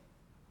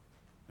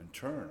and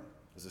turn,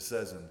 as it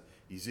says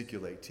in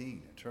Ezekiel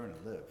 18, and turn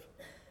and live.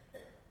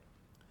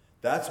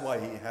 That's why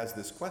he has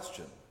this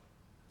question.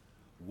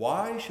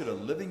 Why should a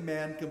living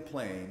man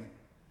complain,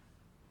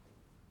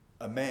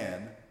 a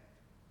man,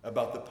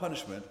 about the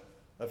punishment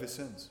of his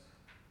sins?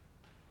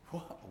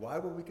 Why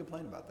would we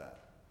complain about that?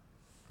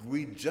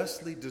 We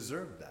justly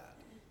deserve that.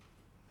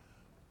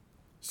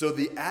 So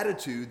the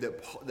attitude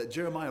that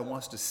Jeremiah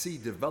wants to see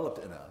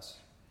developed in us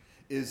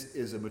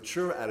is a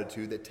mature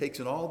attitude that takes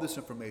in all this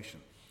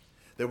information,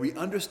 that we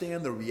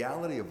understand the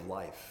reality of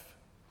life,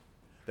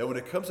 that when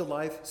it comes to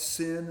life,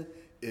 sin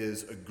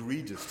is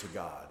egregious to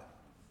God.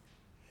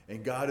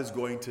 And God is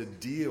going to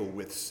deal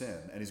with sin,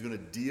 and he's going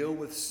to deal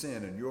with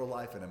sin in your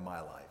life and in my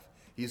life.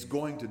 He's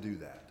going to do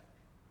that.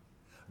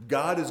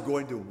 God is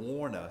going to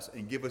warn us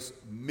and give us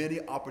many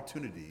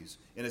opportunities,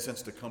 in a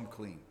sense, to come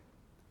clean.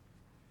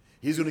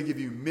 He's going to give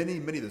you many,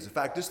 many of those. In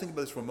fact, just think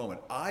about this for a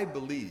moment. I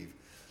believe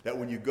that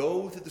when you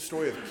go through the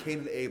story of Cain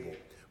and Abel,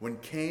 when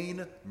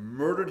Cain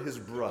murdered his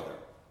brother,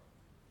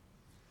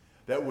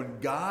 that when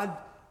God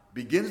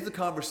begins the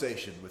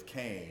conversation with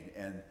Cain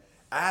and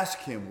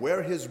asks him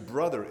where his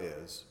brother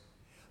is,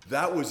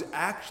 that was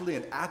actually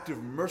an act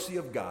of mercy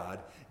of God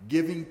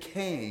giving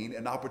Cain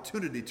an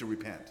opportunity to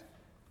repent.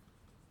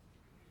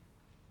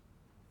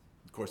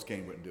 Of course,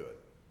 Cain wouldn't do it.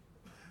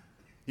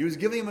 He was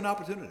giving him an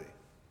opportunity.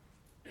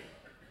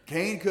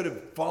 Cain could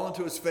have fallen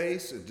to his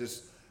face and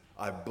just,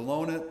 I've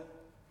blown it.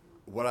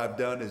 What I've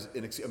done is,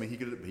 he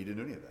didn't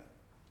do any of that.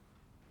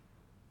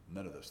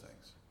 None of those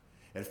things.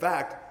 In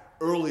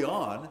fact, early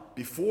on,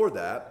 before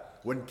that,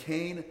 when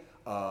Cain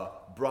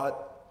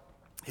brought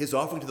his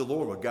offering to the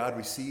Lord, where God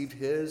received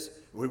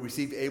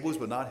Abel's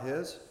but not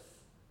his,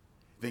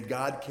 then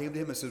God came to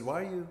him and said,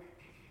 why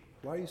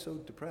are you so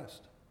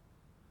depressed?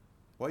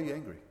 Why are you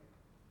angry?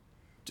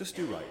 Just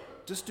do right.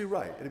 Just do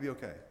right. It'll be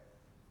okay.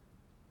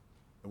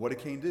 And what did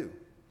Cain do?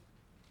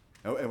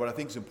 And what I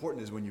think is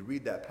important is when you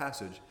read that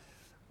passage,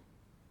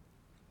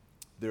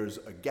 there's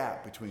a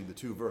gap between the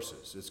two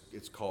verses.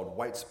 It's called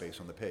white space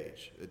on the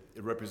page.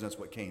 It represents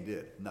what Cain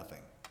did,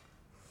 nothing.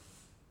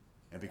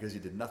 And because he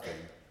did nothing,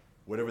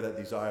 whatever that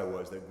desire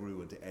was that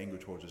grew into anger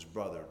towards his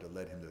brother to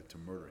lead him to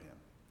murder him.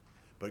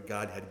 But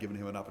God had given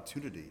him an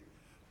opportunity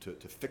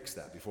to fix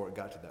that before it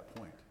got to that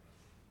point.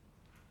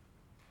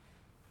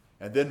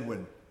 And then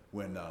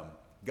when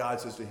God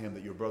says to him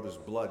that your brother's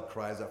blood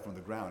cries out from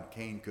the ground,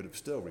 Cain could have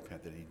still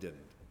repented, and he didn't.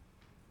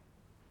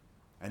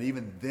 And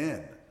even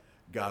then,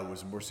 God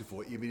was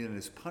merciful, even in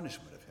his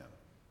punishment of him.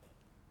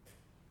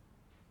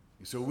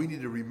 So we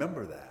need to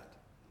remember that.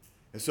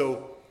 And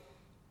so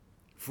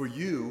for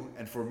you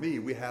and for me,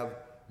 we have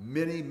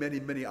many, many,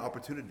 many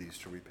opportunities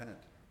to repent.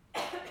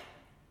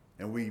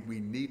 And we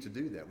need to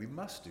do that. We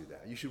must do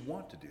that. You should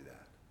want to do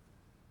that.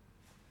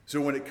 So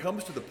when it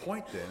comes to the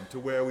point then to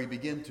where we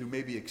begin to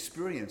maybe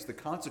experience the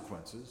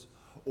consequences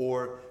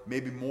or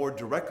maybe more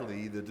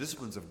directly the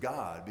disciplines of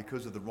God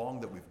because of the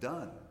wrong that we've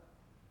done,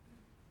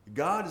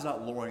 God is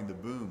not lowering the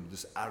boom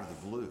just out of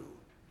the blue.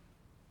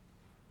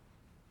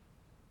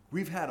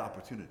 We've had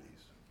opportunities.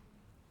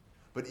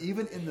 But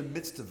even in the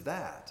midst of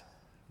that,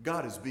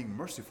 God is being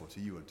merciful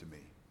to you and to me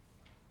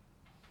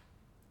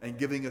and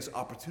giving us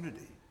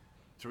opportunity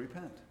to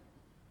repent.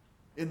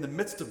 In the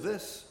midst of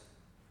this,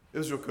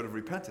 Israel could have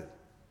repented.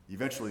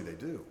 Eventually they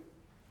do.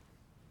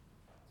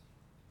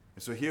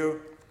 And so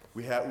here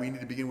we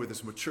need to begin with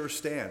this mature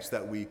stance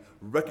that we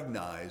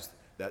recognize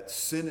that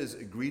sin is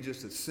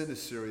egregious, that sin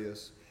is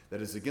serious,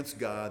 that is against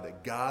God,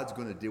 that God's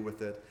going to deal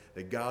with it,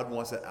 that God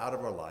wants it out of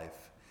our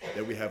life,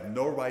 that we have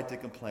no right to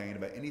complain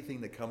about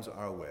anything that comes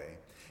our way,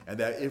 and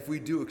that if we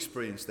do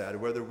experience that,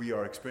 whether we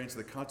are experiencing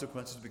the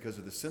consequences because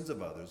of the sins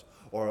of others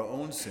or our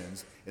own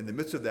sins, in the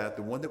midst of that,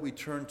 the one that we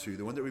turn to,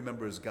 the one that we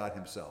remember is God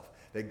himself.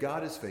 That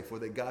God is faithful,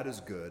 that God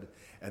is good,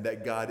 and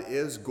that God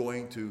is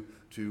going to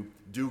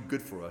do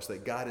good for us,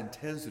 that God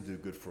intends to do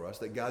good for us,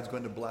 that God's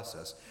going to bless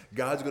us.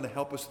 God's going to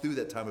help us through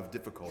that time of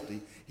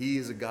difficulty. He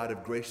is a God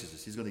of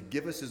graciousness. He's going to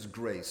give us his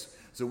grace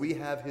so we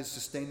have his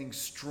sustaining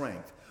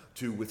strength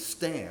to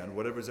withstand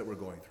whatever it is that we're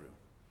going through.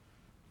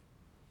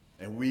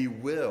 And we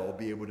will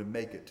be able to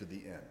make it to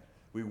the end.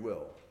 We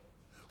will.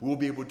 We will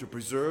be able to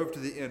preserve to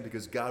the end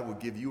because God will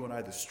give you and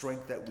I the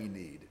strength that we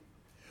need.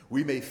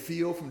 We may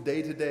feel from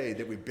day to day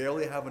that we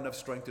barely have enough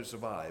strength to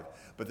survive,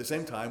 but at the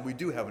same time, we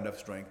do have enough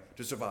strength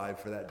to survive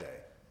for that day.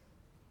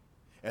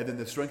 And then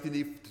the strength you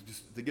need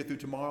to get through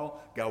tomorrow,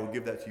 God will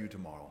give that to you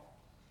tomorrow.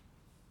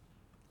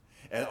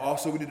 And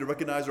also we need to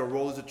recognize our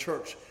role as a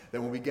church,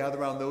 that when we gather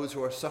around those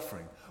who are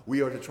suffering,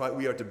 we are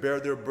to bear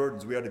their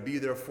burdens. We are to be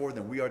there for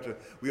them. We are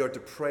to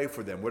pray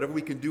for them. Whatever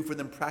we can do for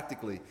them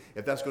practically,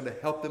 if that's going to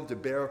help them to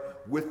bear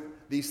with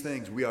these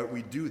things,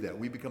 we do that.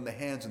 We become the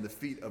hands and the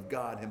feet of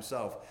God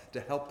himself to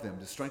help them,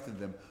 to strengthen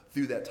them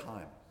through that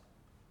time.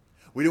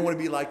 We don't want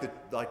to be like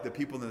the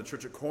people in the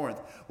church at Corinth,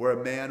 where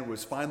a man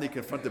was finally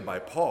confronted by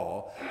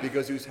Paul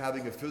because he was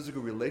having a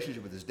physical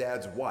relationship with his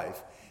dad's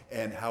wife,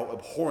 and how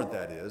abhorrent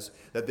that is,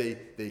 that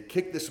they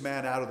kicked this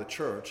man out of the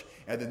church,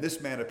 and then this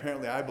man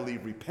apparently, I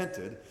believe,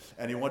 repented,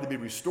 and he wanted to be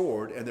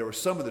restored, and there were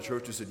some in the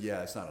church who said,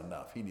 yeah, it's not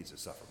enough. He needs to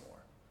suffer more.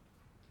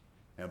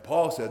 And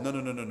Paul said,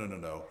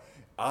 no.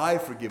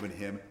 I've forgiven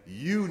him.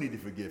 You need to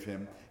forgive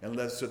him,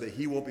 so that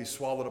he won't be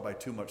swallowed up by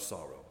too much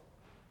sorrow.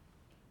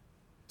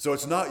 So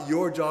it's not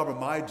your job or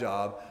my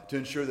job to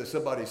ensure that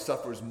somebody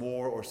suffers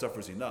more or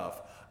suffers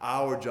enough.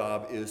 Our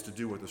job is to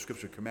do what the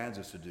scripture commands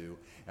us to do,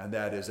 and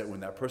that is that when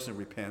that person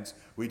repents,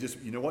 we just,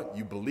 you know what,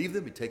 you believe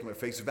them, we take them at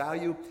face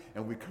value,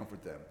 and we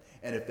comfort them.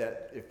 And if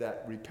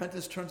that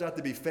repentance turns out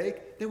to be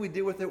fake, then we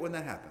deal with it when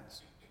that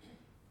happens.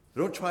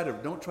 Don't try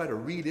to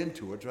read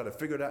into it, try to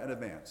figure it out in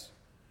advance.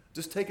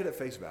 Just take it at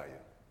face value.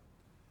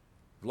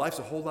 Life's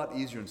a whole lot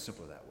easier and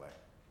simpler that way.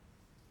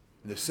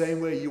 In the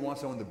same way you want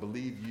someone to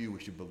believe you, we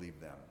should believe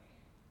them.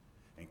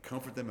 And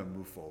comfort them and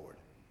move forward.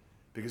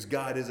 Because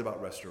God is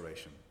about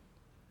restoration.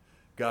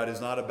 God is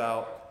not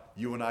about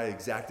you and I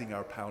exacting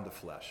our pound of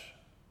flesh.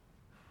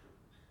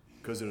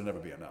 Because it'll never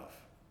be enough.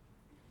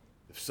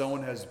 If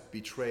someone has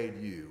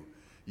betrayed you,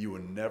 you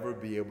will never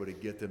be able to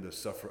get them to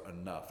suffer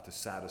enough to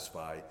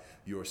satisfy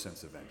your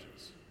sense of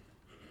vengeance.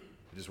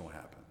 It just won't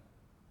happen.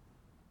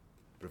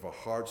 But if our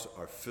hearts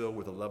are filled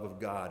with the love of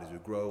God as we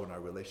grow in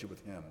our relationship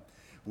with him,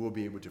 we'll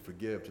be able to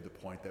forgive to the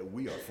point that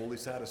we are fully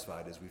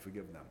satisfied as we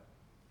forgive them.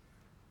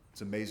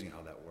 It's amazing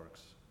how that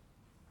works.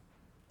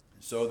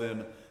 So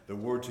then, the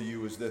word to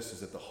you is this, is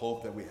that the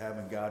hope that we have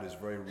in God is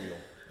very real.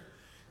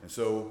 And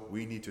so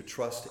we need to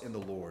trust in the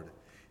Lord.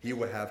 He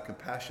will have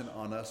compassion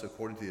on us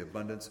according to the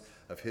abundance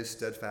of his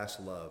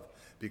steadfast love,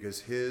 because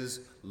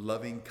his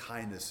loving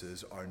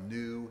kindnesses are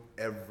new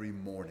every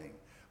morning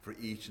for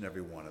each and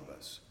every one of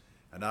us.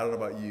 And I don't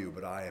know about you,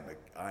 but I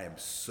am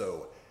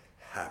so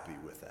happy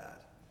with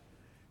that.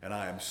 And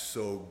I am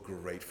so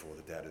grateful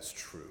that that is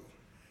true,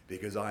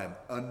 because I am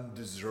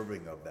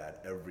undeserving of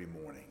that every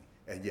morning.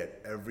 And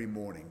yet every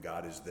morning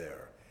God is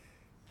there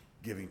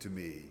giving to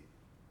me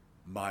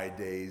my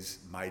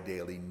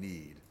daily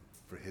need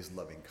for his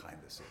loving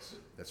kindnesses.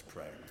 Let's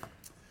pray.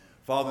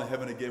 Father in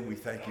heaven, again, we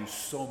thank you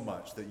so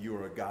much that you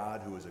are a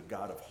God who is a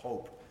God of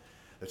hope,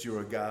 that you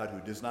are a God who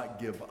does not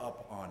give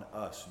up on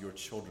us, your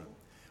children.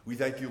 We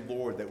thank you,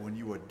 Lord, that when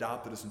you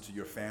adopted us into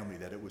your family,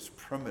 that it was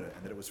permanent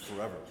and that it was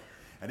forever.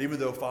 And even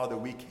though, Father,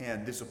 we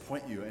can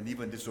disappoint you and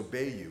even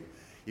disobey you,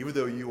 even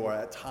though you are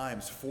at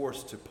times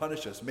forced to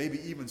punish us, maybe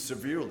even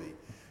severely,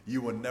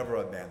 you will never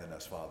abandon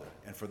us, Father.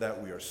 And for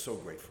that, we are so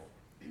grateful.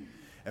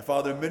 And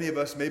Father, many of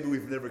us, maybe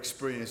we've never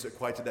experienced it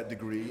quite to that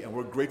degree, and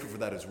we're grateful for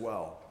that as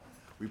well.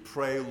 We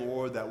pray,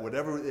 Lord, that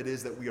whatever it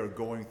is that we are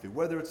going through,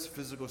 whether it's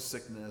physical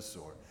sickness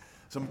or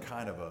some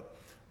kind of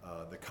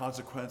the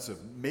consequence of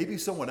maybe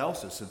someone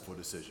else's sinful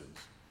decisions,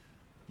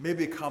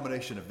 maybe a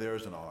combination of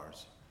theirs and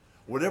ours,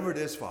 Whatever it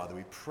is, Father,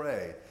 we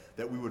pray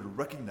that we would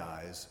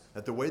recognize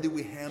that the way that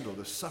we handle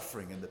the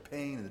suffering and the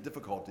pain and the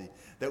difficulty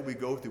that we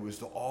go through is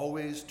to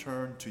always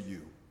turn to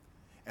you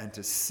and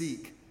to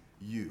seek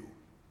you,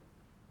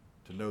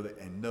 to know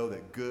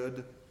that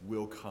good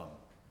will come.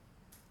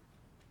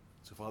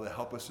 So, Father,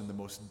 help us in the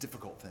most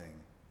difficult thing,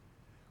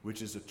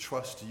 which is to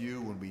trust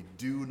you when we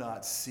do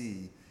not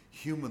see,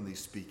 humanly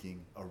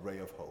speaking, a ray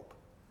of hope.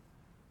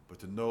 But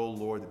to know,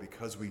 Lord, that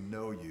because we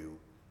know you,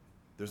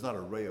 there's not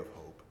a ray of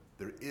hope.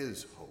 There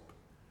is hope,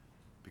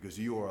 because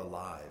you are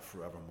alive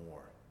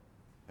forevermore,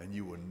 and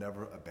you will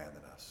never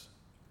abandon us.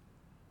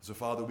 So,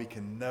 Father, we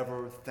can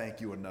never thank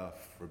you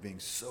enough for being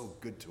so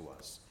good to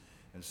us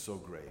and so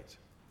great.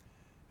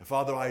 And,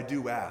 Father, I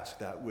do ask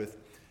that with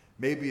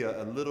maybe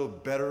a little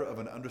better of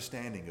an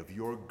understanding of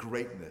your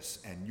greatness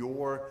and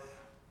your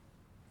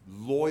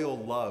loyal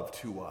love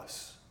to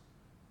us,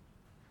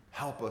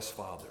 help us,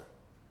 Father,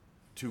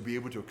 to be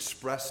able to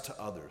express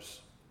to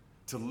others,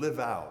 to live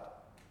out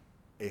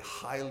a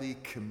highly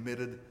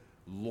committed,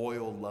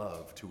 loyal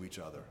love to each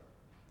other.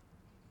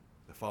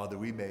 That, Father,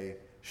 we may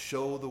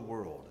show the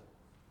world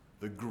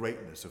the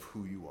greatness of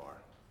who you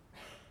are.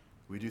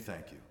 We do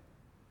thank you,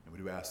 and we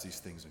do ask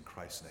these things in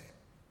Christ's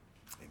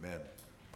name. Amen.